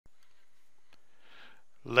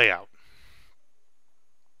Layout.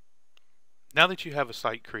 Now that you have a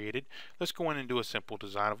site created, let's go in and do a simple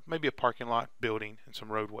design of maybe a parking lot, building, and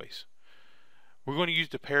some roadways. We're going to use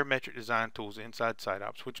the parametric design tools inside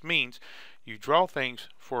SITEOPS, which means you draw things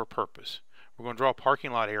for a purpose. We're going to draw a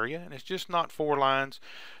parking lot area, and it's just not 4 lines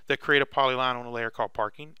that create a polyline on a layer called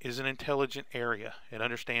parking. It is an intelligent area. It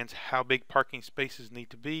understands how big parking spaces need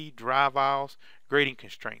to be, drive aisles, grading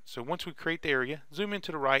constraints. So once we create the area, zoom in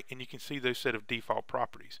to the right and you can see those set of default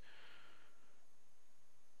properties.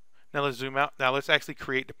 Now let's zoom out. Now let's actually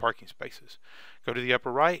create the parking spaces. Go to the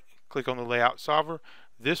upper right, click on the layout solver.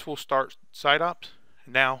 This will start SITEOPS.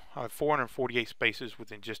 Now I have 448 spaces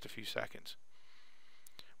within just a few seconds.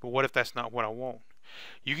 But what if that's not what I want?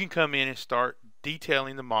 You can come in and start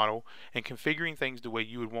detailing the model and configuring things the way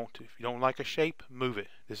you would want to. If you don't like a shape, move it.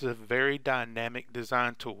 This is a very dynamic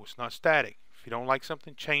design tool. It's not static. If you don't like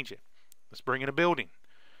something, change it. Let's bring in a building.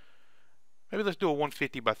 Maybe let's do a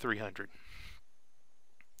 150 by 300.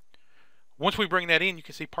 Once we bring that in, you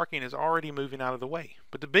can see parking is already moving out of the way.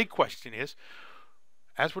 But the big question is,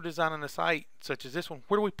 as we're designing a site such as this one,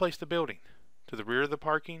 where do we place the building? To the rear of the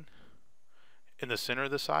parking? In the center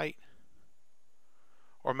of the site?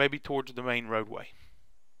 Or maybe towards the main roadway?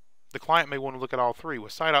 The client may want to look at all three.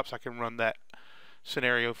 With SITEOPS, I can run that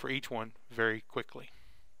scenario for each one very quickly.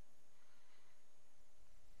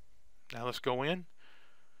 Now let's go in.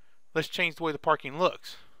 Let's change the way the parking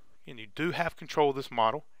looks. And you do have control of this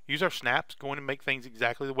model. Use our snaps, go in and make things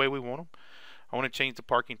exactly the way we want them. I want to change the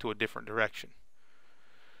parking to a different direction.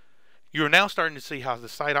 You are now starting to see how the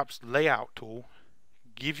SITEOPS Layout tool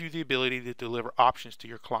gives you the ability to deliver options to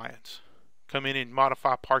your clients. Come in and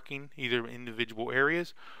modify parking, either individual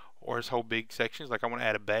areas or as whole big sections. Like I want to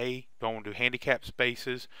add a bay, do I want to do handicap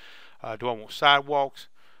spaces, do I want sidewalks,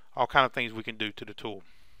 all kind of things we can do to the tool.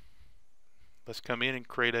 Let's come in and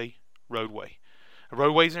create a roadway.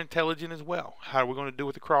 Roadways are intelligent as well. How are we going to deal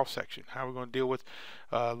with the cross section? How are we going to deal with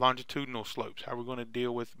longitudinal slopes? How are we going to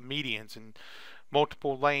deal with medians and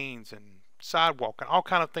multiple lanes and sidewalk and all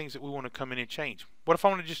kind of things that we want to come in and change? What if I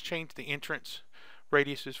want to just change the entrance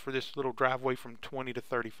radiuses for this little driveway from 20 to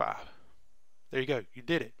 35? There you go. You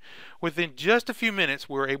did it. Within just a few minutes,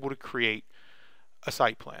 we were able to create a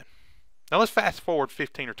site plan. Now let's fast forward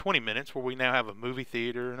 15 or 20 minutes where we now have a movie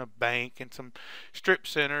theater and a bank and some strip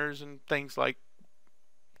centers and things like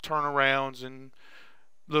turnarounds and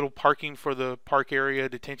little parking for the park area,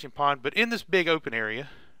 detention pond. But in this big open area,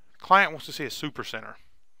 the client wants to see a super center.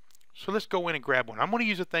 So let's go in and grab one. I'm going to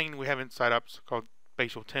use a thing we have in SITEOPS called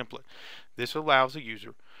spatial template. This allows the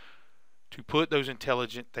user to put those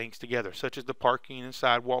intelligent things together, such as the parking and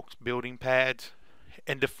sidewalks, building pads,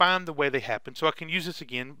 and define the way they happen. So I can use this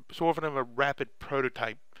again, sort of a rapid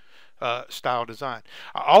prototype style design.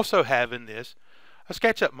 I also have in this a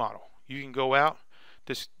SketchUp model. You can go out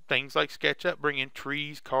to things like SketchUp, bring in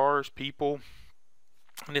trees, cars, people.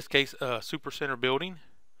 In this case, a supercenter building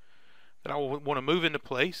that I will want to move into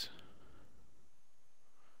place.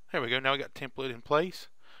 There we go. Now we got template in place.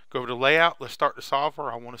 Go over to layout. Let's start the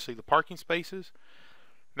solver. I want to see the parking spaces.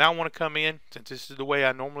 Now I want to come in, since this is the way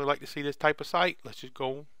I normally like to see this type of site, let's just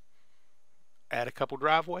go add a couple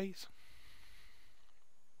driveways.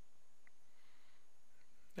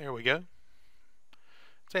 There we go.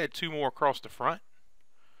 Let's add 2 more across the front.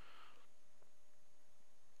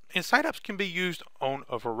 And SITEOPS can be used on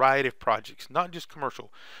a variety of projects, not just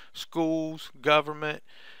commercial. Schools, government,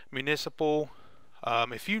 municipal.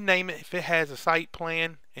 If you name it, if it has a site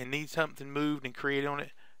plan and needs something moved and created on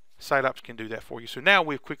it, SITEOPS can do that for you. So now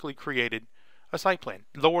we've quickly created a site plan.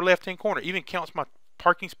 Lower left hand corner even counts my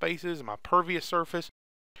parking spaces and my pervious surface.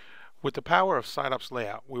 With the power of SITEOPS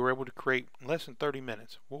Layout, we were able to create in less than 30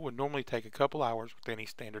 minutes what would normally take a couple hours with any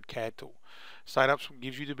standard CAD tool. SITEOPS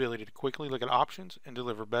gives you the ability to quickly look at options and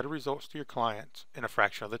deliver better results to your clients in a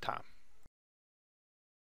fraction of the time.